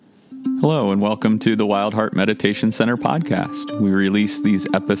Hello and welcome to the Wild Heart Meditation Center podcast. We release these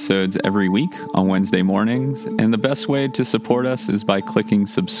episodes every week on Wednesday mornings, and the best way to support us is by clicking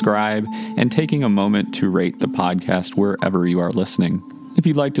subscribe and taking a moment to rate the podcast wherever you are listening. If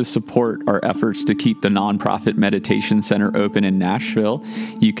you'd like to support our efforts to keep the nonprofit meditation center open in Nashville,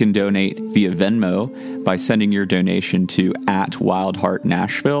 you can donate via Venmo by sending your donation to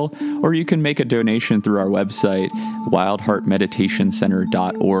 @WildHeartNashville, or you can make a donation through our website,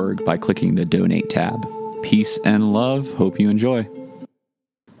 wildheartmeditationcenter.org, by clicking the Donate tab. Peace and love. Hope you enjoy.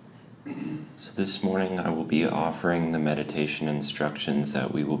 So this morning I will be offering the meditation instructions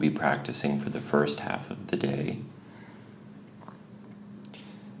that we will be practicing for the first half of the day.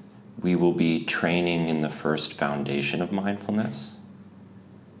 We will be training in the first foundation of mindfulness,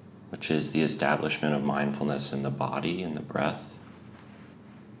 which is the establishment of mindfulness in the body and the breath.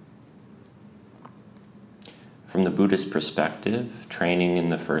 From the Buddhist perspective, training in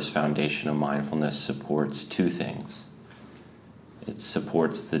the first foundation of mindfulness supports two things. It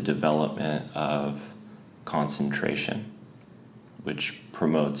supports the development of concentration, which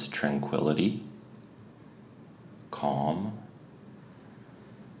promotes tranquility, calm,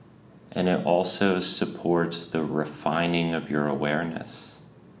 and it also supports the refining of your awareness,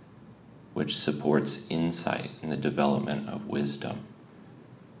 which supports insight and the development of wisdom,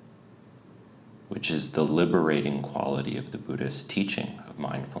 which is the liberating quality of the Buddhist teaching of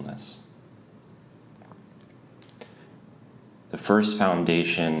mindfulness. The first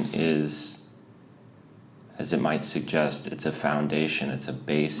foundation is, as it might suggest, it's a foundation, it's a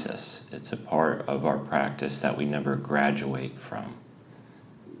basis, it's a part of our practice that we never graduate from.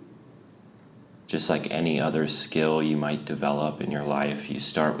 Just like any other skill you might develop in your life, you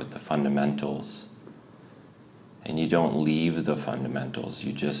start with the fundamentals, and you don't leave the fundamentals,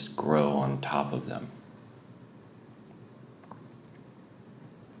 you just grow on top of them.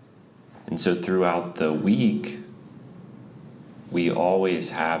 And so throughout the week, we always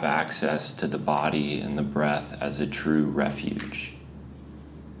have access to the body and the breath as a true refuge.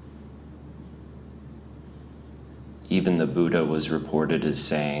 Even the Buddha was reported as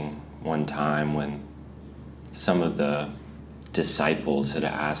saying one time, when some of the disciples had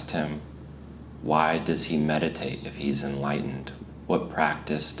asked him, why does he meditate if he's enlightened? What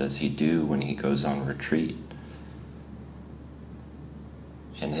practice does he do when he goes on retreat?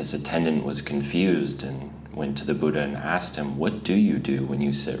 And his attendant was confused and went to the Buddha and asked him, what do you do when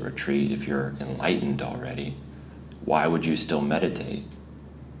you sit retreat if you're enlightened already? Why would you still meditate?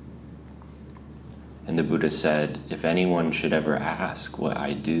 And the Buddha said, if anyone should ever ask what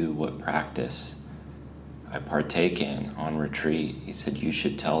I do, what practice I partake in on retreat, he said, you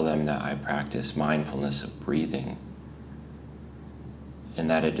should tell them that I practice mindfulness of breathing,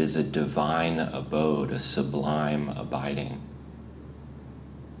 and that it is a divine abode, a sublime abiding,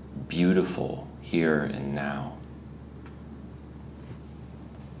 beautiful here and now.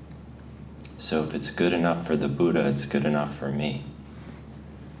 So if it's good enough for the Buddha, it's good enough for me.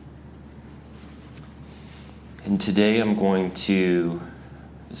 And today I'm going to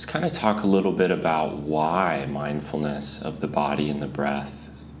just kind of talk a little bit about why mindfulness of the body and the breath,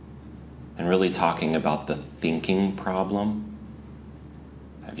 and really talking about the thinking problem.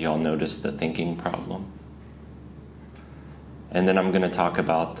 Have you all noticed the thinking problem? And then I'm going to talk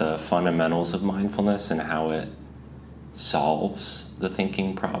about the fundamentals of mindfulness and how it solves the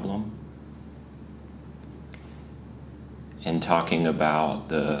thinking problem. And talking about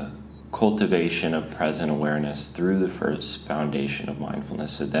the cultivation of present awareness through the first foundation of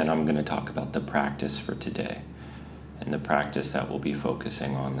mindfulness. So then I'm going to talk about the practice for today and the practice that we'll be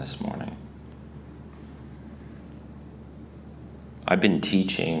focusing on this morning. I've been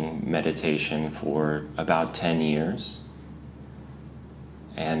teaching meditation for about 10 years.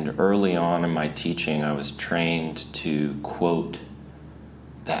 And early on in my teaching, I was trained to quote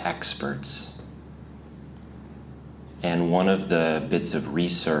the experts. And one of the bits of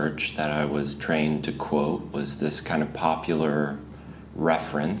research that I was trained to quote was this kind of popular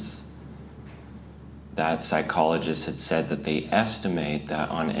reference that psychologists had said that they estimate that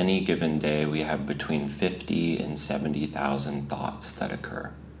on any given day we have between 50 and 70,000 thoughts that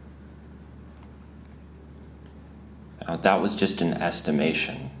occur. Now, that was just an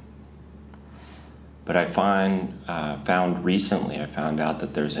estimation. But I found out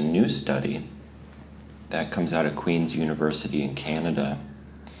that there's a new study that comes out of Queen's University in Canada,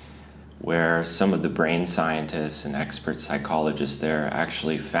 where some of the brain scientists and expert psychologists there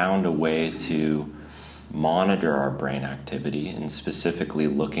actually found a way to monitor our brain activity, and specifically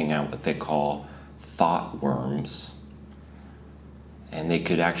looking at what they call thought worms. And they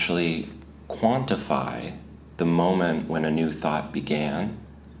could actually quantify the moment when a new thought began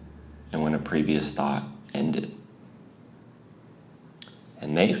and when a previous thought ended.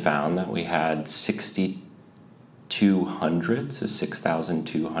 And they found that we had 6,200, so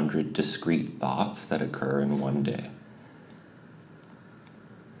 6,200 discrete thoughts that occur in one day.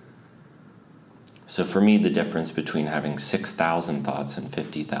 So for me, the difference between having 6,000 thoughts and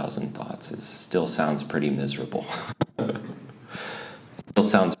 50,000 thoughts still sounds pretty miserable. Still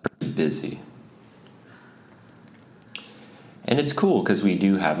sounds pretty busy. And it's cool because we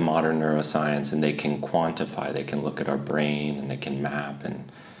do have modern neuroscience, and they can quantify, they can look at our brain, and they can map and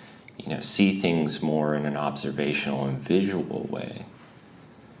see things more in an observational and visual way.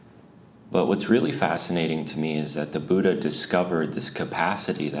 But what's really fascinating to me is that the Buddha discovered this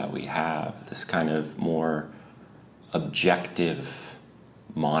capacity that we have, this kind of more objective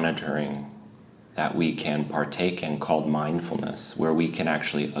monitoring that we can partake in called mindfulness, where we can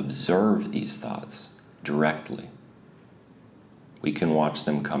actually observe these thoughts directly. We can watch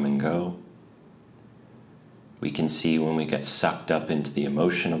them come and go. We can see when we get sucked up into the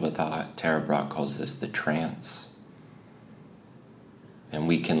emotion of a thought. Tara Brach calls this the trance. And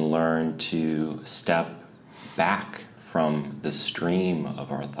we can learn to step back from the stream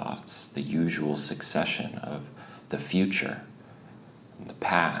of our thoughts, the usual succession of the future, and the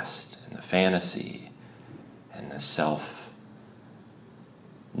past, and the fantasy, and the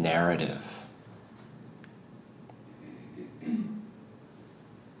self-narrative.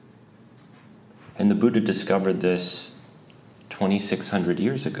 And the Buddha discovered this 2,600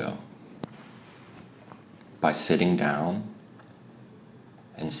 years ago by sitting down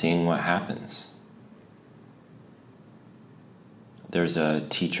and seeing what happens. There's a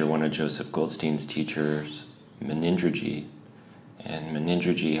teacher, one of Joseph Goldstein's teachers, Munindraji, and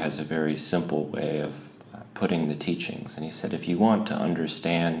Munindraji has a very simple way of putting the teachings. And he said, if you want to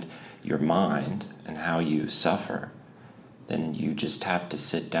understand your mind and how you suffer, then you just have to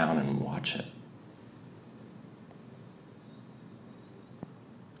sit down and watch it.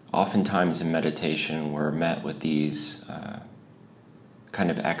 Oftentimes in meditation, we're met with these kind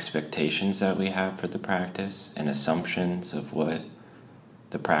of expectations that we have for the practice and assumptions of what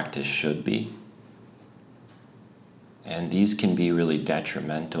the practice should be. And these can be really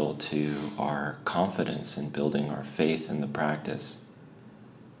detrimental to our confidence in building our faith in the practice.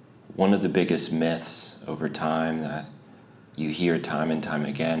 One of the biggest myths over time that you hear time and time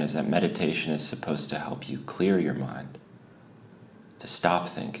again is that meditation is supposed to help you clear your mind, to stop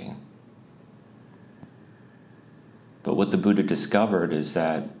thinking. But what the Buddha discovered is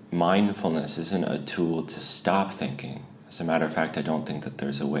that mindfulness isn't a tool to stop thinking. As a matter of fact, I don't think that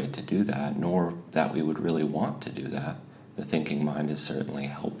there's a way to do that, nor that we would really want to do that. The thinking mind is certainly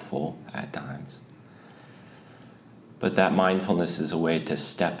helpful at times. But that mindfulness is a way to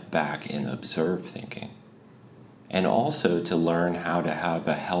step back and observe thinking. And also to learn how to have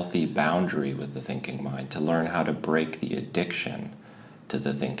a healthy boundary with the thinking mind, to learn how to break the addiction to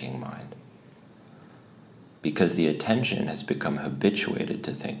the thinking mind. Because the attention has become habituated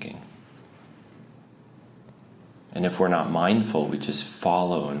to thinking. And if we're not mindful, we just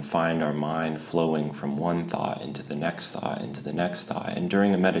follow and find our mind flowing from one thought into the next thought, into the next thought. And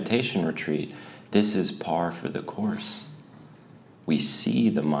during a meditation retreat, this is par for the course. We see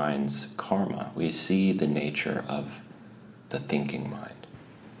the mind's karma. We see the nature of the thinking mind.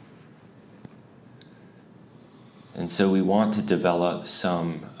 And so we want to develop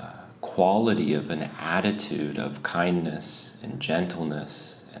some quality of an attitude of kindness and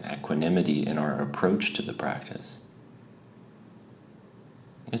gentleness and equanimity in our approach to the practice.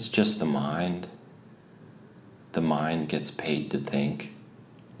 It's just the mind. The mind gets paid to think,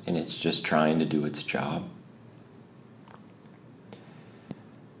 and it's just trying to do its job.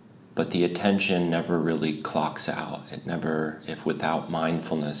 But the attention never really clocks out. If without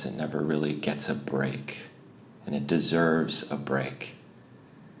mindfulness, it never really gets a break, and it deserves a break.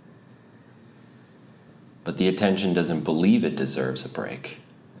 But the attention doesn't believe it deserves a break.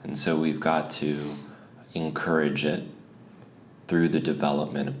 And so we've got to encourage it through the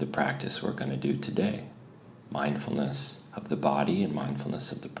development of the practice we're going to do today. Mindfulness of the body and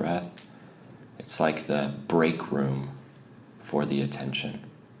mindfulness of the breath. It's like the break room for the attention.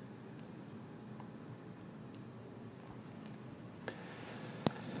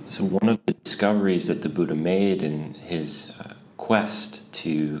 So one of the discoveries that the Buddha made in his quest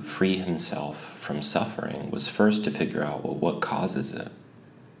to free himself from suffering was first to figure out, well, what causes it?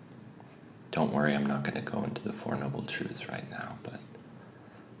 Don't worry, I'm not going to go into the Four Noble Truths right now, but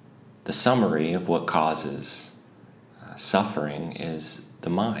the summary of what causes suffering is the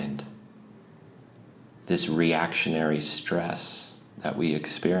mind. This reactionary stress that we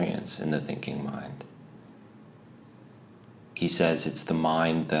experience in the thinking mind. He says it's the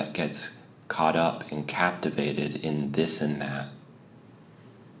mind that gets caught up and captivated in this and that,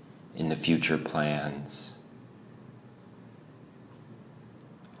 in the future plans.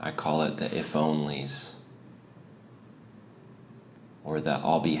 I call it the if-onlys, or the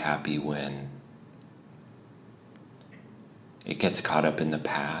I'll be happy when. It gets caught up in the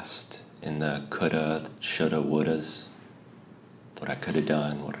past, in the coulda, shoulda, wouldas, what I could have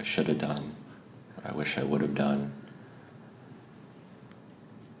done, what I should have done, what I wish I would have done.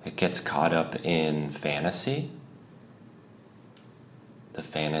 It gets caught up in fantasy, the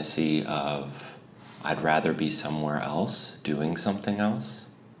fantasy of I'd rather be somewhere else, doing something else.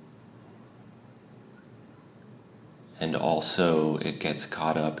 And also it gets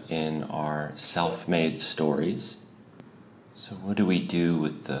caught up in our self-made stories. So what do we do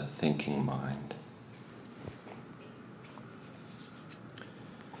with the thinking mind?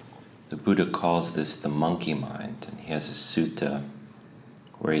 The Buddha calls this the monkey mind, and he has a sutta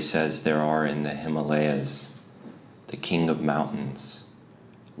where he says there are in the Himalayas, the king of mountains,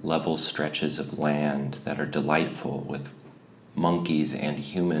 level stretches of land that are delightful with monkeys and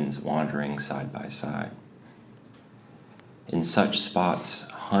humans wandering side by side. In such spots,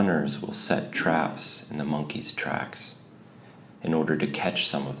 hunters will set traps in the monkeys' tracks in order to catch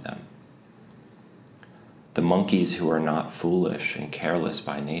some of them. The monkeys who are not foolish and careless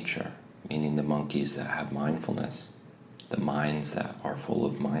by nature, meaning the monkeys that have mindfulness, the minds that are full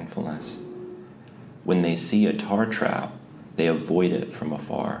of mindfulness, when they see a tar trap, they avoid it from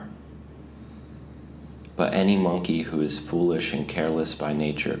afar. But any monkey who is foolish and careless by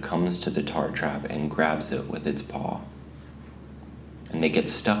nature comes to the tar trap and grabs it with its paw. And they get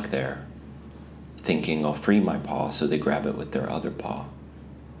stuck there, thinking, I'll free my paw, so they grab it with their other paw.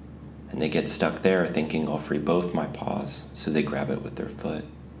 And they get stuck there, thinking, I'll free both my paws, so they grab it with their foot.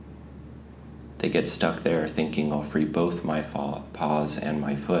 They get stuck there, thinking, I'll free both my paws and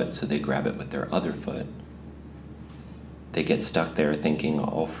my foot, so they grab it with their other foot. They get stuck there, thinking,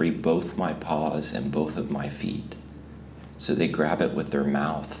 I'll free both my paws and both of my feet, so they grab it with their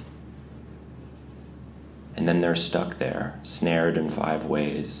mouth. And then they're stuck there, snared in 5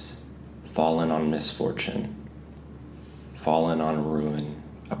 ways, fallen on misfortune, fallen on ruin,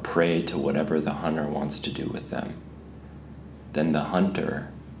 a prey to whatever the hunter wants to do with them. Then the hunter,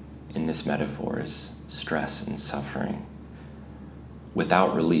 in this metaphor, is stress and suffering.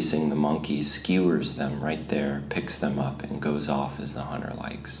 Without releasing the monkey, skewers them right there, picks them up, and goes off as the hunter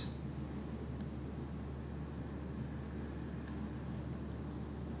likes.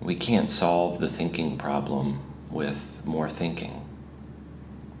 We can't solve the thinking problem with more thinking,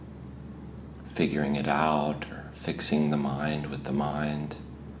 figuring it out or fixing the mind with the mind.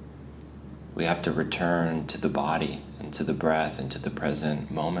 We have to return to the body and to the breath and to the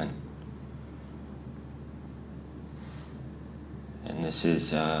present moment. And this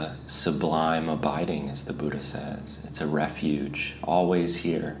is sublime abiding, as the Buddha says. It's a refuge, always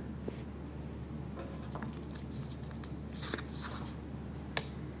here.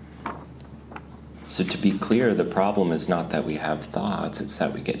 So to be clear, the problem is not that we have thoughts, it's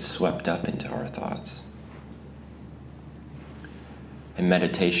that we get swept up into our thoughts. And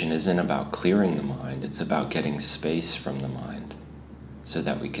meditation isn't about clearing the mind, it's about getting space from the mind so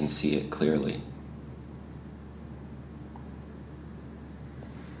that we can see it clearly.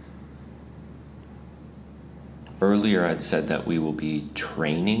 Earlier I'd said that we will be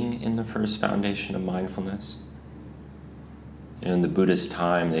training in the first foundation of mindfulness. In the Buddha's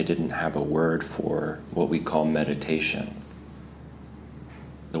time, they didn't have a word for what we call meditation.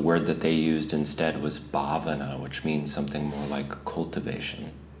 The word that they used instead was bhavana, which means something more like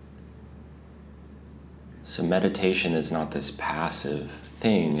cultivation. So meditation is not this passive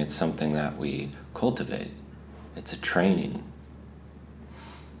thing, it's something that we cultivate. It's a training.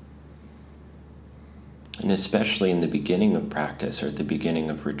 And especially in the beginning of practice or at the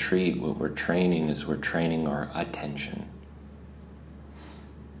beginning of retreat, what we're training is we're training our attention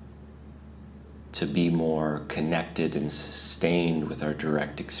to be more connected and sustained with our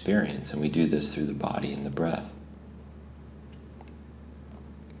direct experience. And we do this through the body and the breath.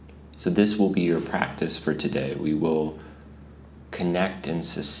 So this will be your practice for today. We will connect and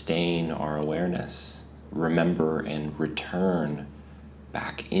sustain our awareness, remember and return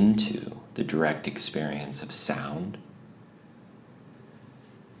back into the direct experience of sound,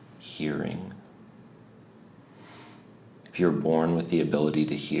 hearing. If you're born with the ability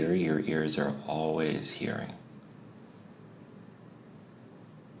to hear, your ears are always hearing.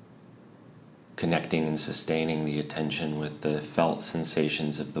 Connecting and sustaining the attention with the felt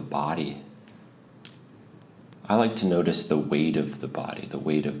sensations of the body. I like to notice the weight of the body, the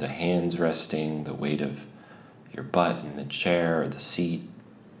weight of the hands resting, the weight of your butt in the chair or the seat.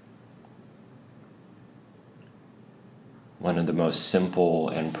 One of the most simple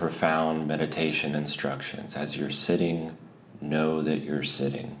and profound meditation instructions: as you're sitting, know that you're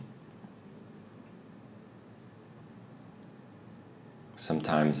sitting.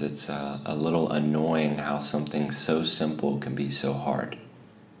 Sometimes it's a little annoying how something so simple can be so hard.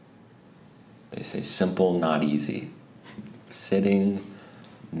 They say simple, not easy. Sitting,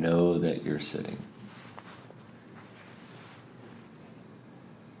 know that you're sitting.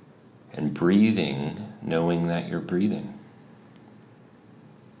 And breathing, knowing that you're breathing.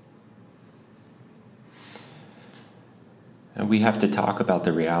 And we have to talk about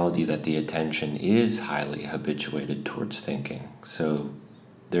the reality that the attention is highly habituated towards thinking. So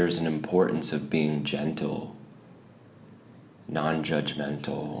there's an importance of being gentle,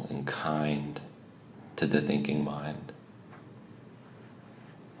 non-judgmental, and kind to the thinking mind.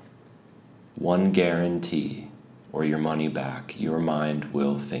 One guarantee, or your money back: your mind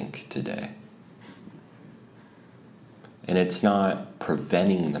will think today. And it's not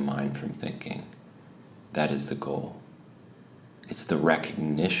preventing the mind from thinking. That is the goal. It's the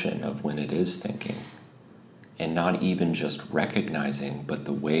recognition of when it is thinking, and not even just recognizing, but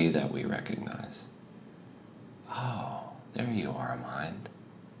the way that we recognize. Oh, there you are, mind.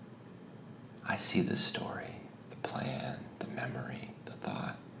 I see the story, the plan, the memory, the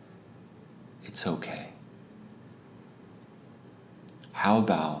thought. It's okay. How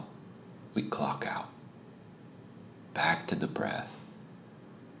about we clock out? Back to the breath,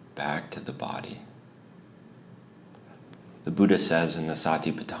 back to the body. The Buddha says in the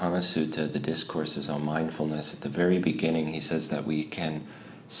Satipatthana Sutta, the discourses on mindfulness, at the very beginning, he says that we can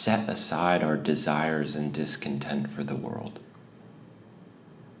set aside our desires and discontent for the world.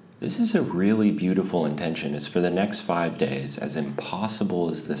 This is a really beautiful intention. It's for the next 5 days, as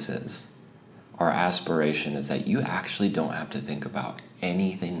impossible as this is. Our aspiration is that you actually don't have to think about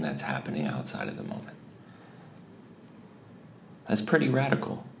anything that's happening outside of the moment. That's pretty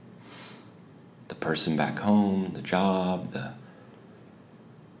radical. The person back home, the job,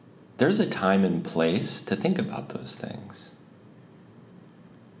 there's a time and place to think about those things.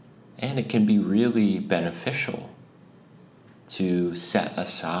 And it can be really beneficial to set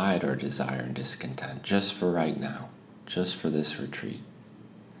aside our desire and discontent just for right now, just for this retreat.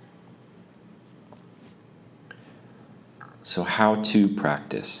 So how to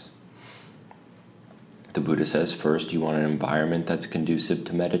practice? The Buddha says first you want an environment that's conducive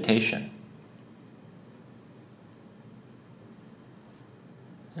to meditation.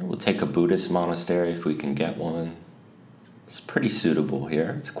 And we'll take a Buddhist monastery if we can get one. It's pretty suitable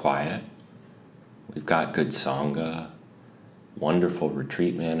here. It's quiet. We've got good Sangha, wonderful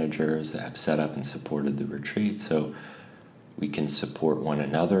retreat managers that have set up and supported the retreat, so we can support one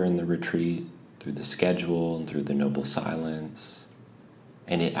another in the retreat through the schedule and through the noble silence.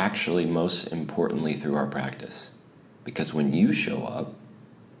 And it actually, most importantly, through our practice. Because when you show up,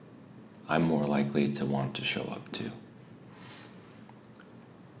 I'm more likely to want to show up too.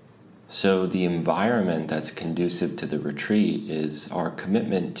 So the environment that's conducive to the retreat is our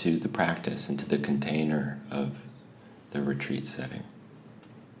commitment to the practice and to the container of the retreat setting.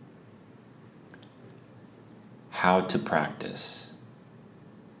 How to practice.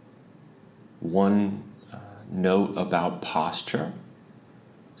 One note about posture.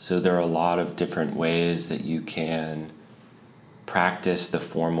 So there are a lot of different ways that you can practice the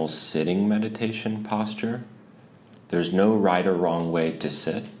formal sitting meditation posture. There's no right or wrong way to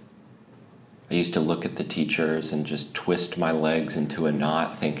sit. I used to look at the teachers and just twist my legs into a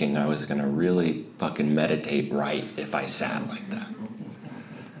knot thinking I was going to really fucking meditate right if I sat like that.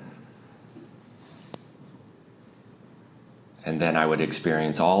 And then I would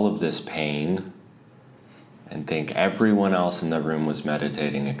experience all of this pain and think everyone else in the room was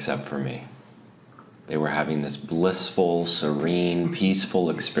meditating except for me. They were having this blissful, serene, peaceful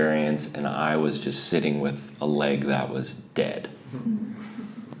experience, and I was just sitting with a leg that was dead.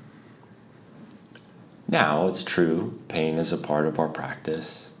 Now, it's true, pain is a part of our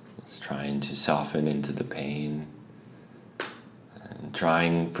practice. It's trying to soften into the pain and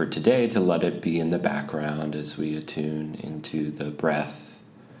trying for today to let it be in the background as we attune into the breath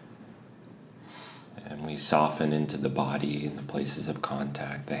and we soften into the body and the places of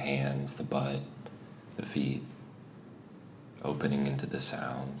contact, the hands, the butt, the feet, opening into the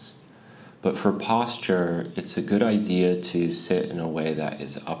sounds. But for posture, it's a good idea to sit in a way that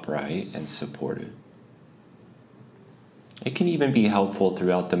is upright and supported. It can even be helpful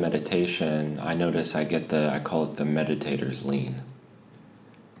throughout the meditation. I notice I call it the meditator's lean.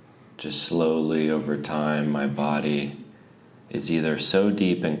 Just slowly over time, my body is either so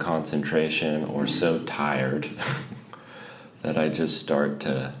deep in concentration or so tired that I just start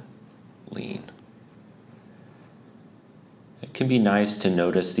to lean. It can be nice to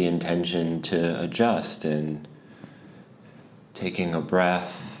notice the intention to adjust and taking a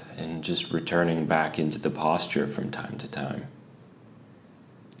breath and just returning back into the posture from time to time.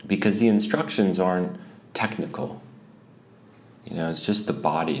 Because the instructions aren't technical. It's just the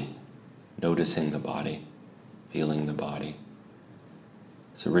body, noticing the body, feeling the body.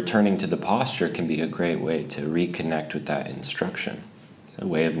 So returning to the posture can be a great way to reconnect with that instruction. It's a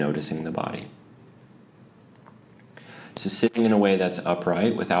way of noticing the body. So sitting in a way that's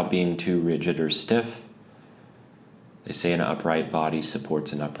upright without being too rigid or stiff. They say an upright body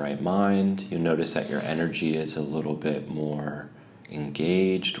supports an upright mind. You'll notice that your energy is a little bit more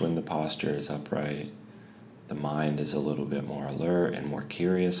engaged when the posture is upright. The mind is a little bit more alert and more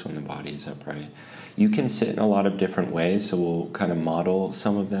curious when the body is upright. You can sit in a lot of different ways, so we'll kind of model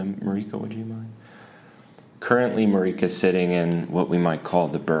some of them. Marika, would you mind? Currently, Marika's sitting in what we might call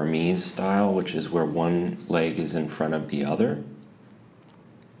the Burmese style, which is where one leg is in front of the other.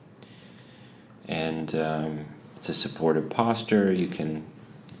 And it's a supportive posture. You can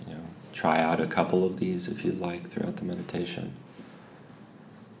try out a couple of these if you'd like throughout the meditation.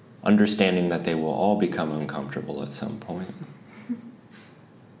 Understanding that they will all become uncomfortable at some point.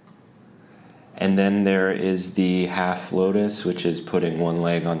 And then there is the half lotus, which is putting one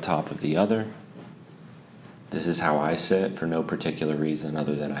leg on top of the other. This is how I sit for no particular reason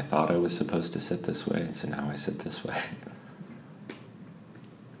other than I thought I was supposed to sit this way, and so now I sit this way.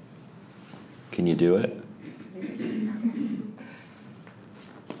 Can you do it?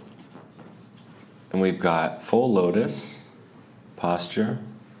 And we've got full lotus posture.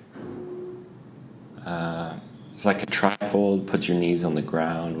 It's like a trifold, puts your knees on the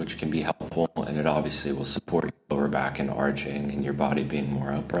ground, which can be helpful, and it obviously will support your lower back and arching and your body being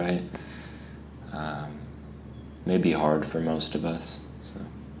more upright. May be hard for most of us. So.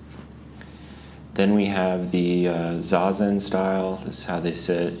 Then we have the Zazen style. This is how they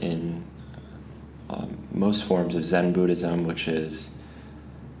sit in most forms of Zen Buddhism, which is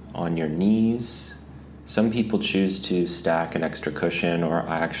on your knees. Some people choose to stack an extra cushion, or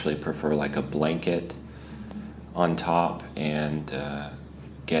I actually prefer like a blanket on top and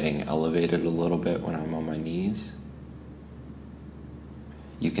getting elevated a little bit when I'm on my knees.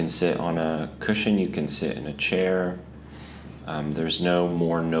 You can sit on a cushion, you can sit in a chair. There's no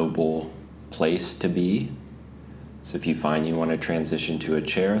more noble place to be. So if you find you want to transition to a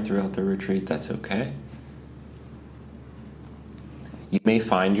chair throughout the retreat, that's okay. You may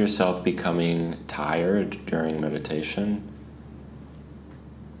find yourself becoming tired during meditation.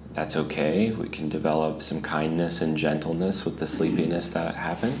 That's okay. We can develop some kindness and gentleness with the sleepiness that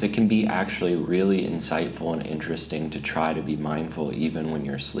happens. It can be actually really insightful and interesting to try to be mindful even when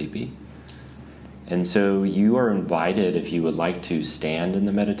you're sleepy. And so you are invited, if you would like to stand in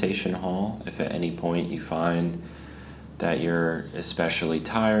the meditation hall, if at any point you find that you're especially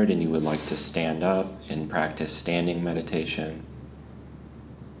tired and you would like to stand up and practice standing meditation.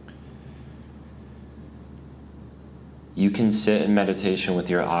 You can sit in meditation with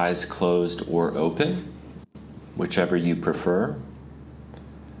your eyes closed or open, whichever you prefer.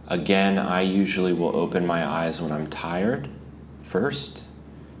 Again, I usually will open my eyes when I'm tired first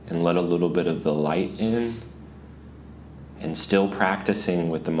and let a little bit of the light in, and still practicing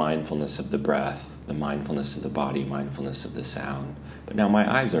with the mindfulness of the breath, the mindfulness of the body, mindfulness of the sound. But now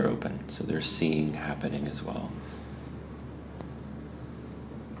my eyes are open, so there's seeing happening as well.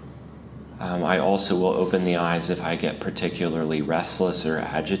 I also will open the eyes if I get particularly restless or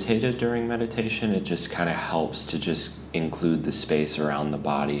agitated during meditation. It just kind of helps to just include the space around the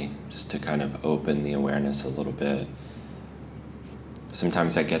body, just to kind of open the awareness a little bit.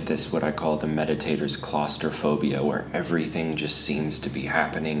 Sometimes I get this, what I call the meditator's claustrophobia, where everything just seems to be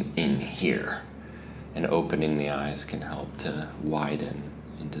happening in here. And opening the eyes can help to widen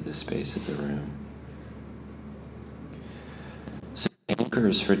into the space of the room.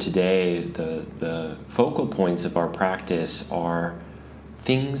 Anchors for today, the focal points of our practice are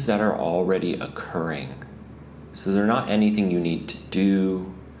things that are already occurring. So they're not anything you need to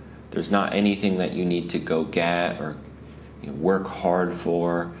do. There's not anything that you need to go get or work hard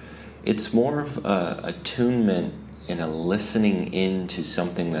for. It's more of a attunement and a listening into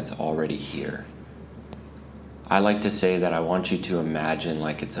something that's already here. I like to say that I want you to imagine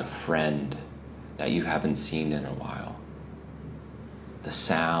like it's a friend that you haven't seen in a while. The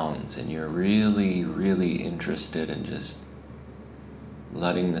sounds, and you're really, really interested in just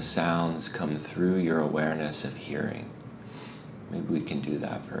letting the sounds come through your awareness of hearing. Maybe we can do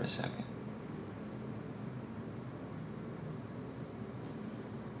that for a second.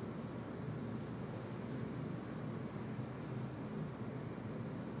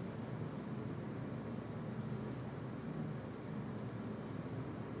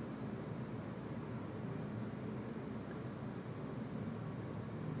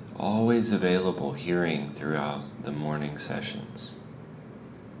 always available, hearing throughout the morning sessions.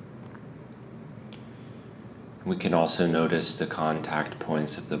 We can also notice the contact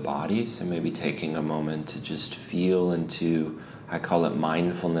points of the body, so maybe taking a moment to just feel into, I call it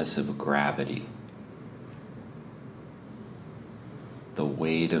mindfulness of gravity, the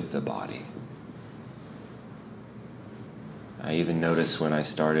weight of the body. I even noticed when I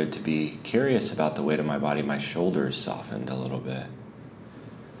started to be curious about the weight of my body, my shoulders softened a little bit.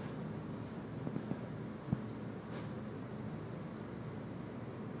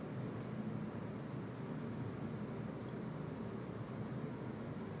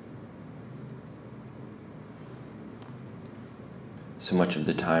 So much of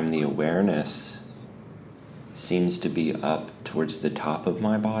the time, the awareness seems to be up towards the top of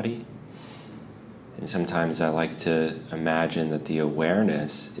my body. And sometimes I like to imagine that the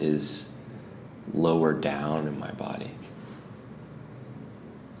awareness is lower down in my body.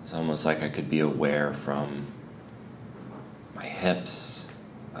 It's almost like I could be aware from my hips,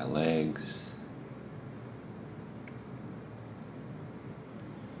 my legs,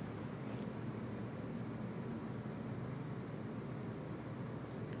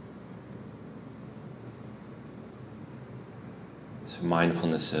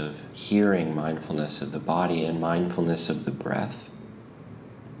 mindfulness of hearing, mindfulness of the body, and mindfulness of the breath.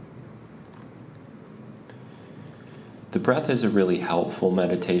 The breath is a really helpful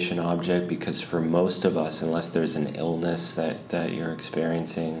meditation object because for most of us, unless there's an illness that you're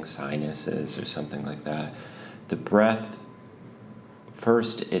experiencing, sinuses or something like that, the breath,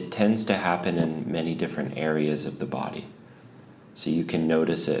 first, it tends to happen in many different areas of the body. So you can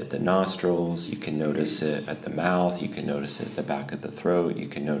notice it at the nostrils, you can notice it at the mouth, you can notice it at the back of the throat, you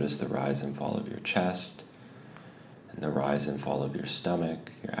can notice the rise and fall of your chest, and the rise and fall of your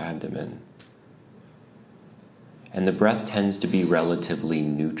stomach, your abdomen. And the breath tends to be relatively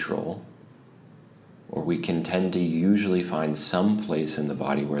neutral, or we can tend to usually find some place in the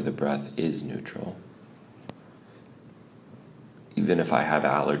body where the breath is neutral. Even if I have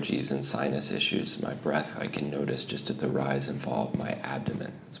allergies and sinus issues, my breath I can notice just at the rise and fall of my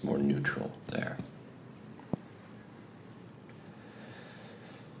abdomen. It's more neutral there.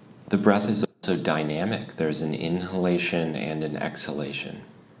 The breath is also dynamic. There's an inhalation and an exhalation.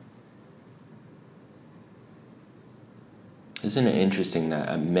 Isn't it interesting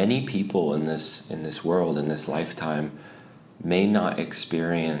that many people in this world, in this lifetime, may not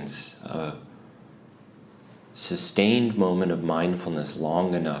experience a sustained moment of mindfulness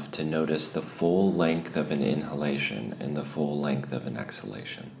long enough to notice the full length of an inhalation and the full length of an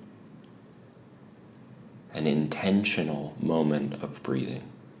exhalation. An intentional moment of breathing.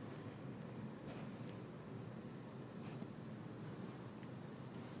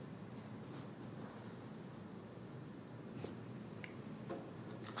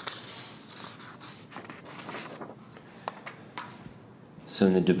 So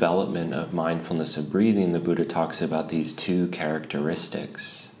in the development of mindfulness of breathing, the Buddha talks about these two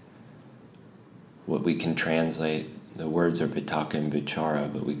characteristics. What we can translate, the words are vitakka and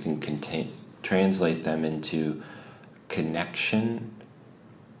vichara, but we can translate them into connection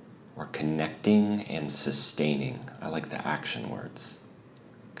or connecting and sustaining. I like the action words.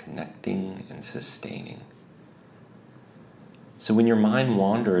 Connecting and sustaining. So when your mind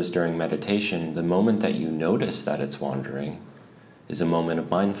wanders during meditation, the moment that you notice that it's wandering is a moment of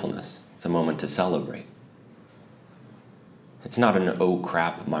mindfulness. It's a moment to celebrate. It's not an, oh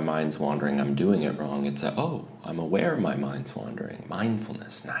crap, my mind's wandering, I'm doing it wrong. It's a, oh, I'm aware my mind's wandering.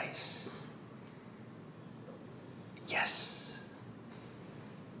 Mindfulness, nice. Yes.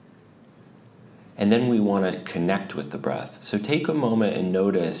 And then we want to connect with the breath. So take a moment and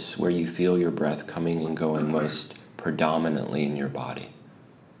notice where you feel your breath coming and going most predominantly in your body.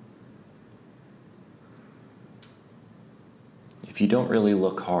 If you don't really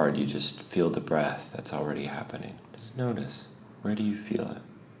look hard, you just feel the breath that's already happening. Just notice, where do you feel it?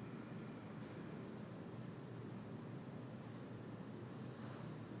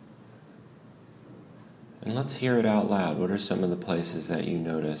 And let's hear it out loud. What are some of the places that you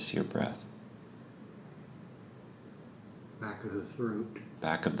notice your breath? Back of the throat.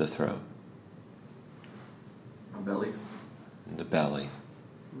 Back of the throat. Belly. The belly.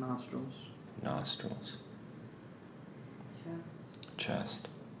 Nostrils. Nostrils. Chest.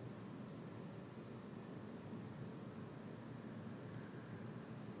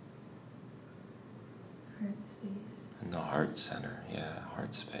 Heart space. And the heart center. Yeah,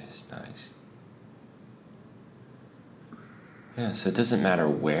 heart space. Nice. Yeah, so it doesn't matter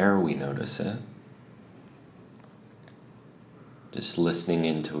where we notice it. Just listening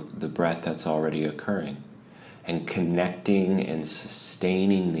into the breath that's already occurring. and connecting and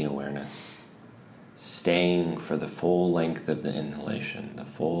sustaining the awareness, staying for the full length of the inhalation, the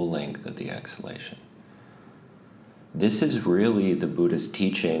full length of the exhalation. This is really the Buddha's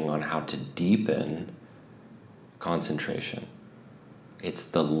teaching on how to deepen concentration. It's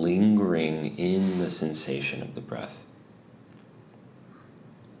the lingering in the sensation of the breath.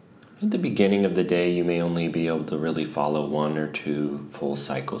 At the beginning of the day, you may only be able to really follow 1 or 2 full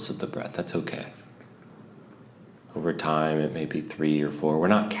cycles of the breath. That's okay. Over time, it may be 3 or 4. We're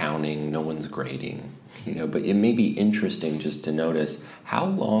not counting, no one's grading, but it may be interesting just to notice how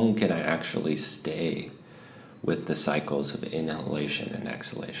long can I actually stay with the cycles of inhalation and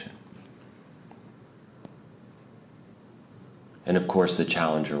exhalation. And of course, the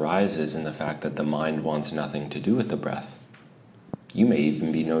challenge arises in the fact that the mind wants nothing to do with the breath. You may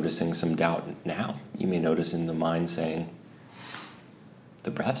even be noticing some doubt now. You may notice in the mind saying,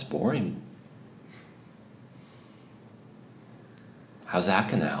 the breath's boring. How's that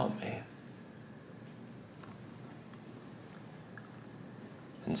going to help me?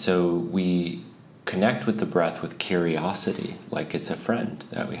 And so we connect with the breath with curiosity, like it's a friend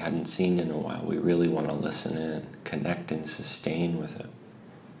that we hadn't seen in a while. We really want to listen in, connect and sustain with it.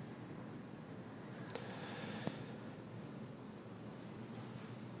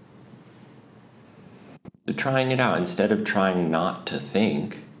 So trying it out, instead of trying not to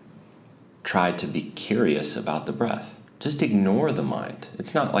think, try to be curious about the breath. Just ignore the mind.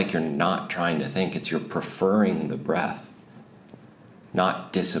 It's not like you're not trying to think, it's you're preferring the breath,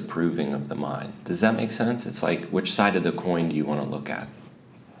 not disapproving of the mind. Does that make sense? It's like, which side of the coin do you want to look at?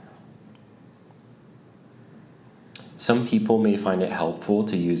 Some people may find it helpful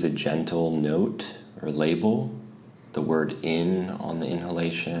to use a gentle note or label, the word in on the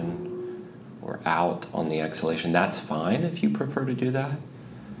inhalation or out on the exhalation. That's fine if you prefer to do that.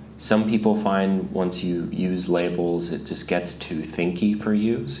 Some people find once you use labels, it just gets too thinky for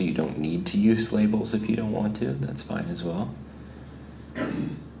you, so you don't need to use labels if you don't want to. That's fine as well.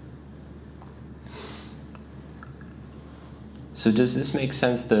 So does this make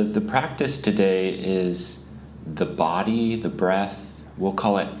sense? The practice today is the body, the breath, we'll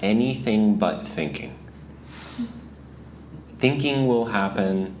call it anything but thinking. Thinking will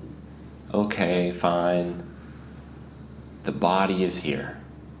happen, okay, fine. The body is here.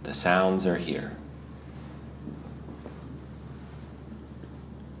 The sounds are here.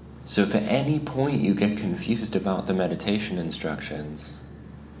 So if at any point you get confused about the meditation instructions,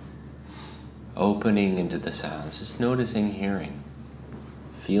 opening into the sounds, just noticing, hearing,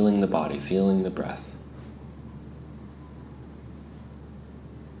 feeling the body, feeling the breath.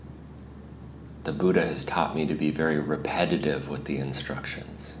 The Buddha has taught me to be very repetitive with the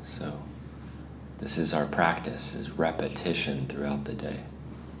instructions. So this is our practice, is repetition throughout the day.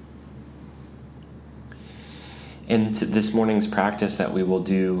 And this morning's practice that we will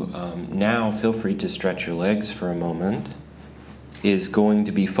do now, feel free to stretch your legs for a moment, is going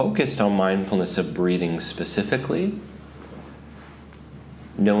to be focused on mindfulness of breathing specifically,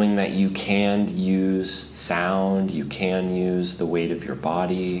 knowing that you can use sound, you can use the weight of your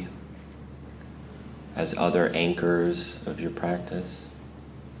body as other anchors of your practice.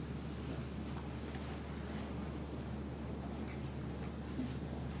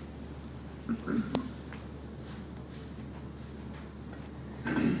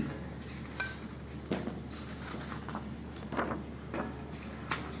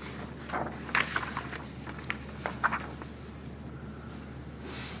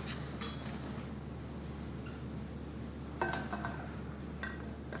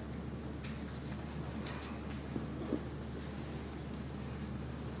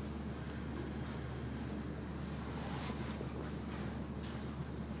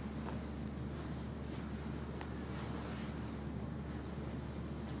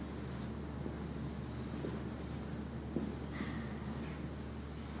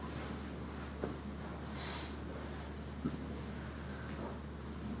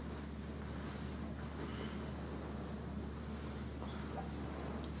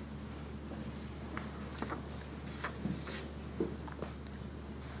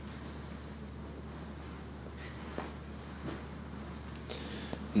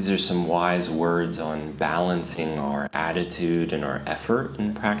 These are some wise words on balancing our attitude and our effort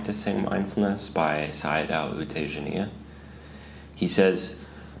in practicing mindfulness by Sayadaw U Tejaniya. He says,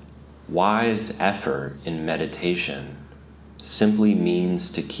 wise effort in meditation simply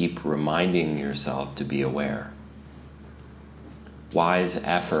means to keep reminding yourself to be aware. Wise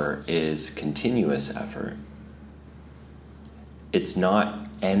effort is continuous effort. It's not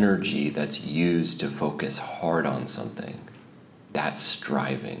energy that's used to focus hard on something. That's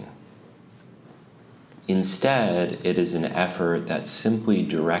striving. Instead, it is an effort that's simply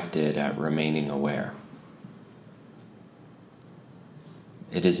directed at remaining aware.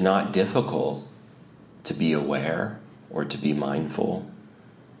 It is not difficult to be aware or to be mindful.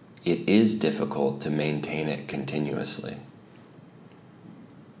 It is difficult to maintain it continuously.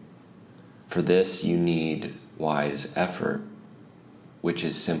 For this, you need wise effort, which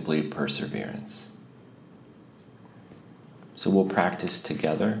is simply perseverance. So we'll practice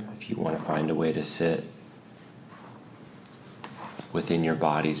together. If you want to find a way to sit within your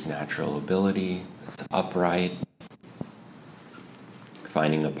body's natural ability, it's upright,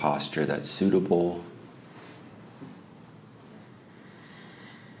 finding a posture that's suitable.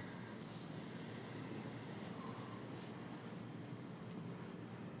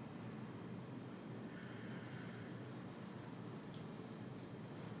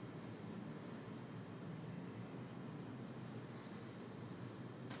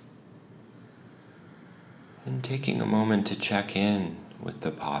 And taking a moment to check in with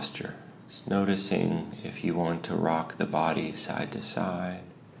the posture. Just noticing if you want to rock the body side to side.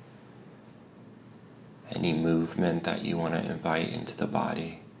 Any movement that you want to invite into the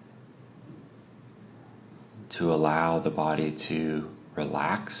body. To allow the body to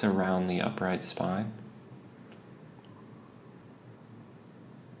relax around the upright spine.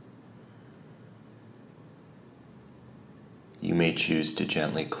 You may choose to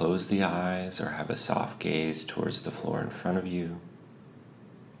gently close the eyes or have a soft gaze towards the floor in front of you.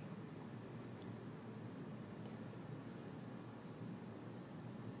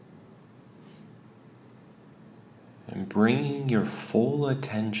 And bringing your full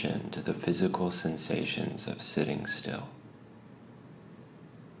attention to the physical sensations of sitting still.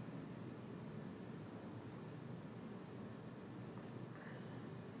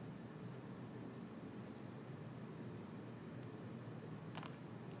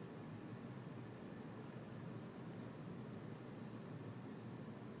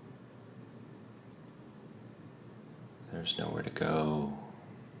 There's nowhere to go,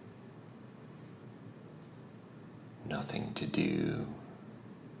 nothing to do.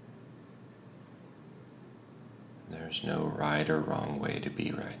 There's no right or wrong way to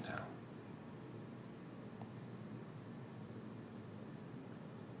be right now.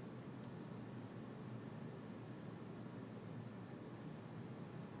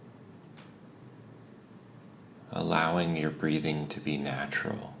 Allowing your breathing to be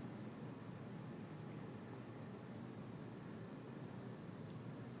natural.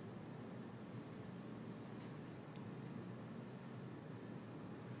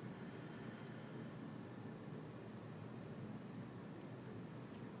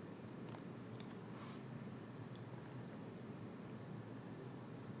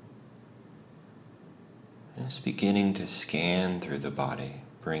 Just beginning to scan through the body,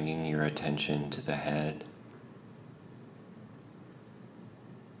 bringing your attention to the head,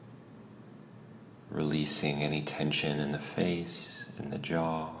 releasing any tension in the face, in the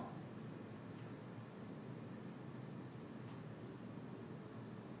jaw.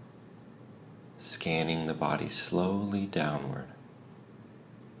 Scanning the body slowly downward.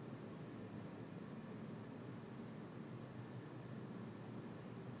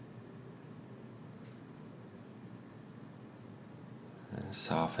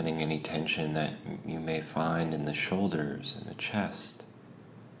 Softening any tension that you may find in the shoulders and the chest,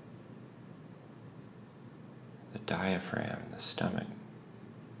 the diaphragm, the stomach.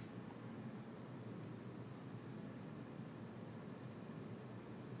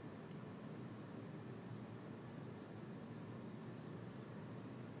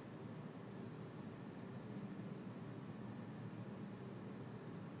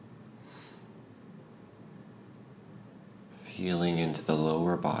 Feeling into the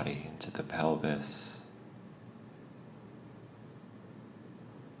lower body, into the pelvis.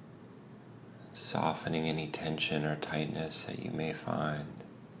 Softening any tension or tightness that you may find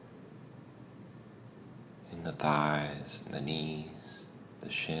in the thighs, the knees, the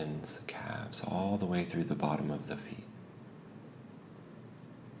shins, the calves, all the way through the bottom of the feet.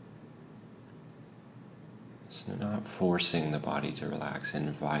 So not forcing the body to relax,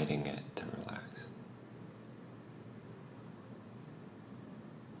 inviting it to relax.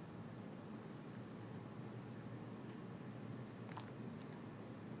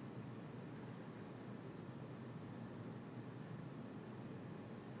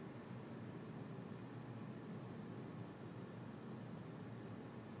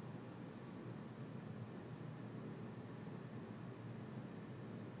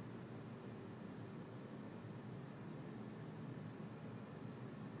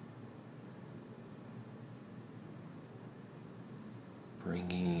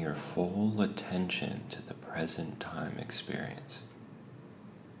 bringing your full attention to the present time experience.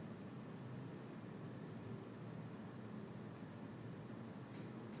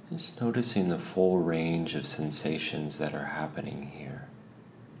 Just noticing the full range of sensations that are happening here.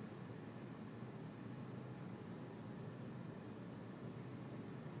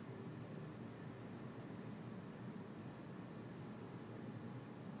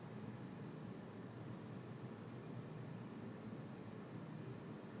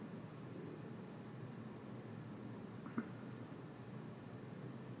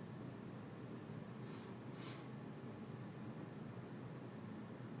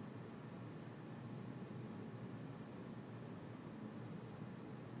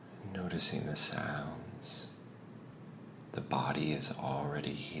 Noticing the sounds the body is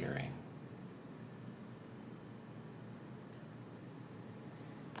already hearing.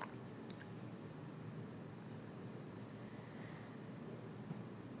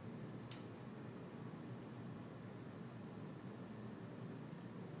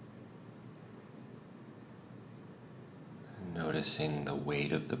 Noticing the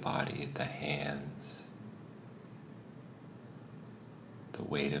weight of the body, the hands, the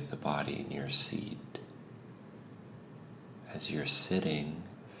weight of the body in your seat. As you're sitting,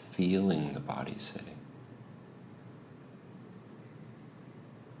 feeling the body sitting.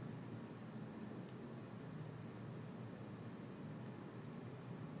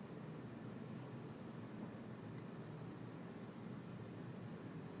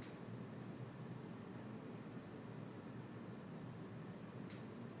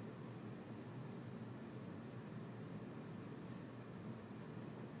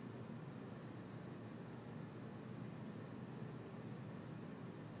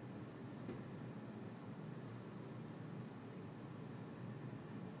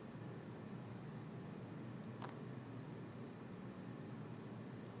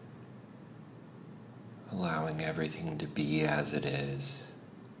 Allowing everything to be as it is.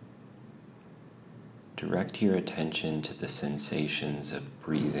 Direct your attention to the sensations of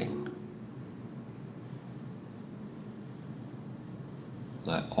breathing.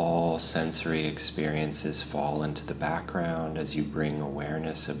 Let all sensory experiences fall into the background as you bring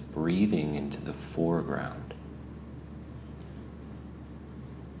awareness of breathing into the foreground.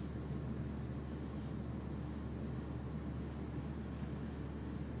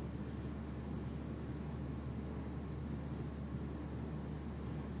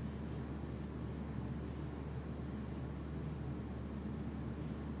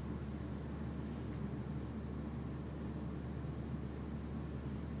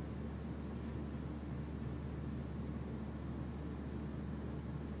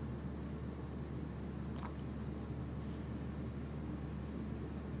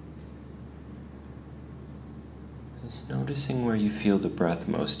 Just noticing where you feel the breath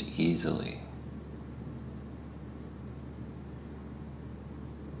most easily.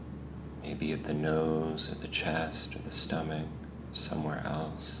 Maybe at the nose, or the chest, or the stomach, or somewhere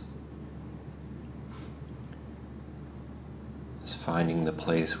else. Just finding the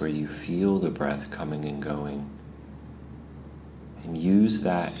place where you feel the breath coming and going. And use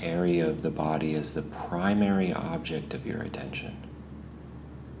that area of the body as the primary object of your attention.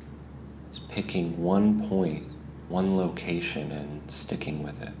 Just picking one point, one location, and sticking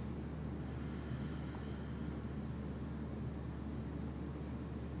with it.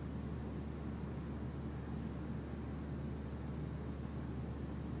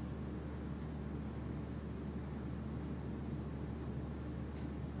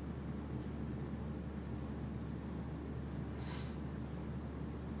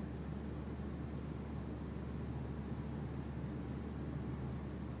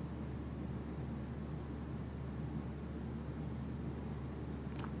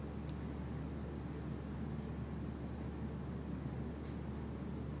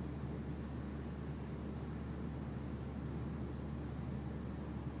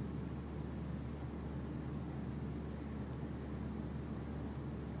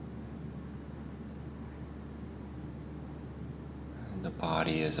 The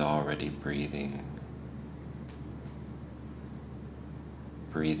body is already breathing.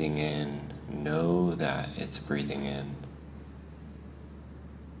 Breathing in, know that it's breathing in.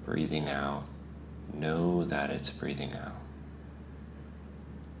 Breathing out, know that it's breathing out.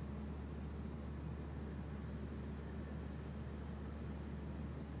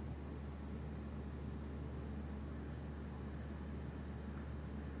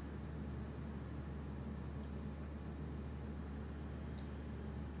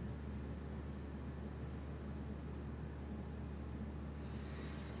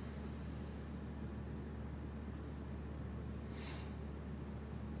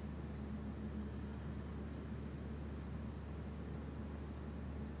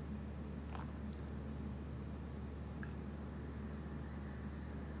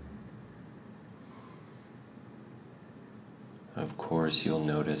 Of course, you'll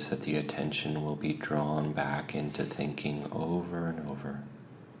notice that the attention will be drawn back into thinking over and over.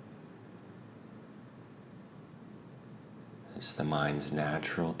 It's the mind's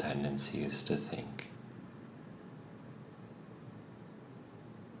natural tendency is to think.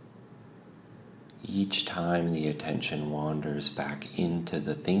 Each time the attention wanders back into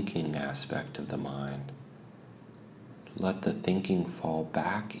the thinking aspect of the mind, let the thinking fall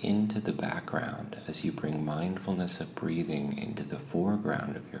back into the background as you bring mindfulness of breathing into the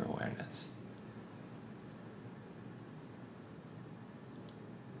foreground of your awareness.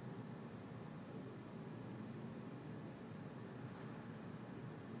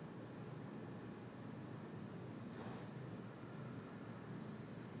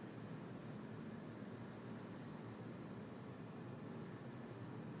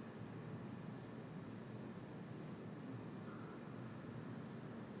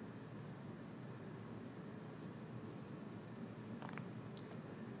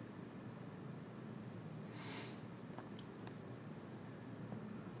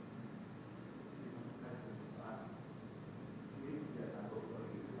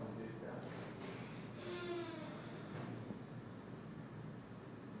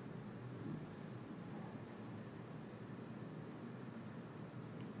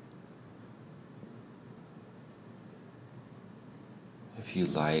 If you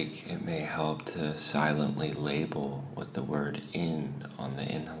like, it may help to silently label with the word in on the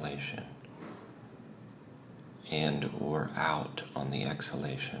inhalation and or out on the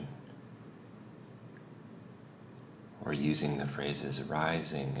exhalation, or using the phrases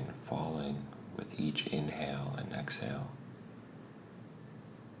rising and falling with each inhale and exhale.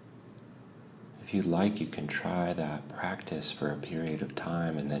 If you like, you can try that practice for a period of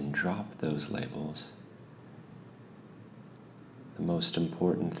time and then drop those labels. The most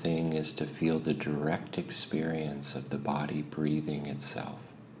important thing is to feel the direct experience of the body breathing itself.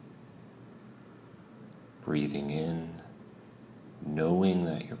 Breathing in, knowing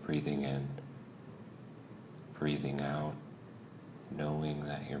that you're breathing in. Breathing out, knowing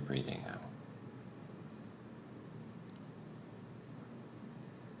that you're breathing out.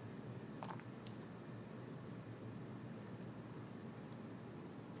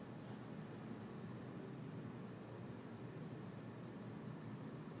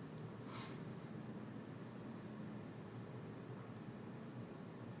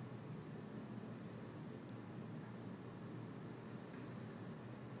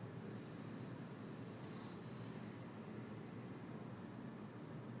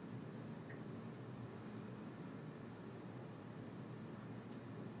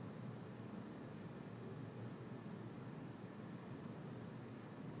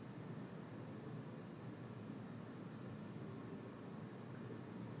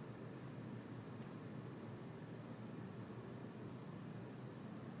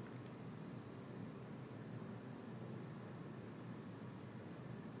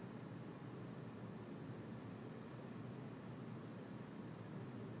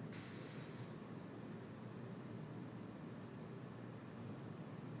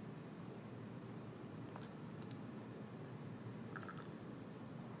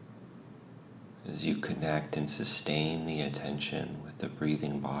 As you connect and sustain the attention with the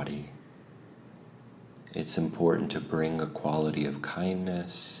breathing body, it's important to bring a quality of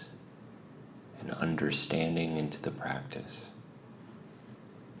kindness and understanding into the practice.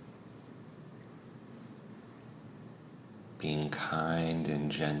 Being kind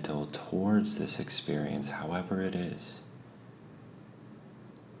and gentle towards this experience, however it is.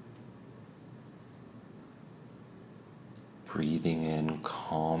 Breathing in,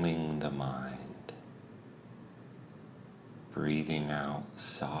 calming the mind. Breathing out,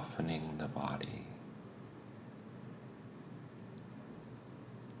 softening the body.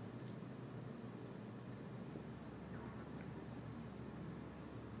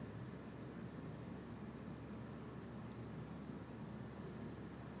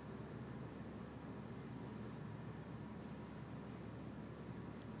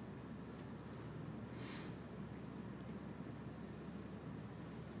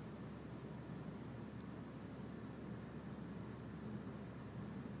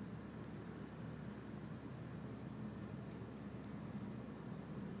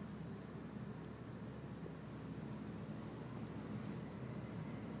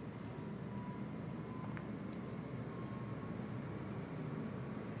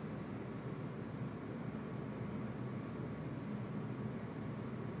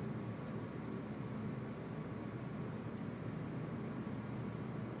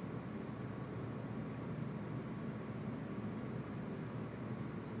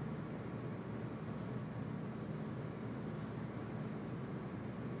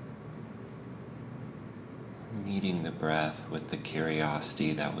 meeting the breath with the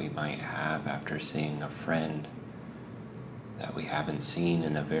curiosity that we might have after seeing a friend that we haven't seen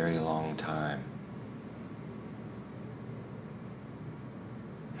in a very long time.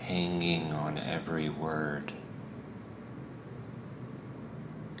 Hanging on every word,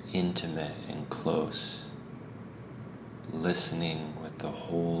 intimate and close, listening with the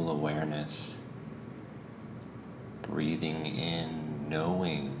whole awareness, breathing in,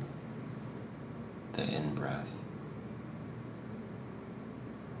 knowing the in-breath,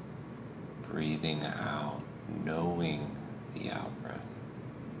 breathing out, knowing the out-breath.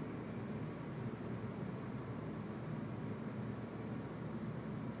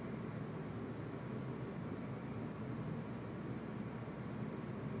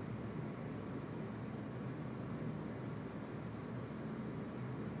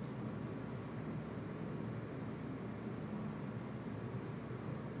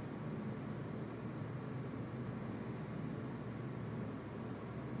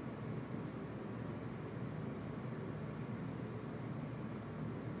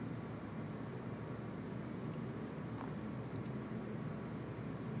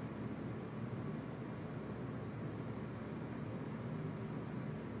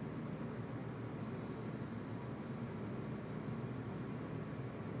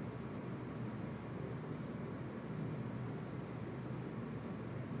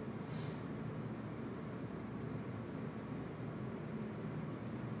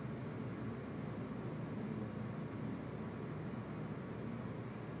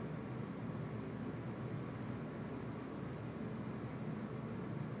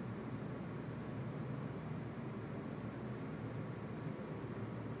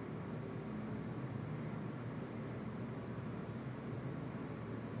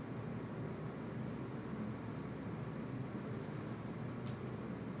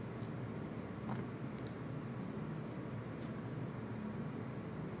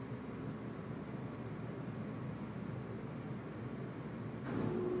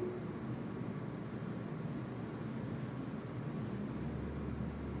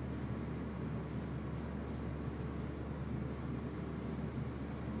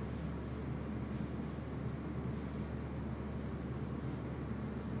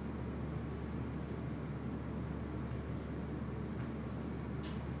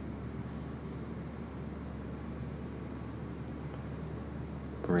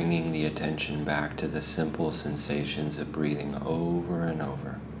 Bringing the attention back to the simple sensations of breathing over and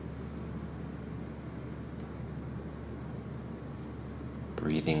over.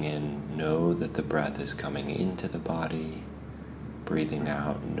 Breathing in, know that the breath is coming into the body. Breathing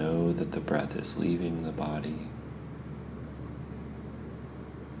out, know that the breath is leaving the body.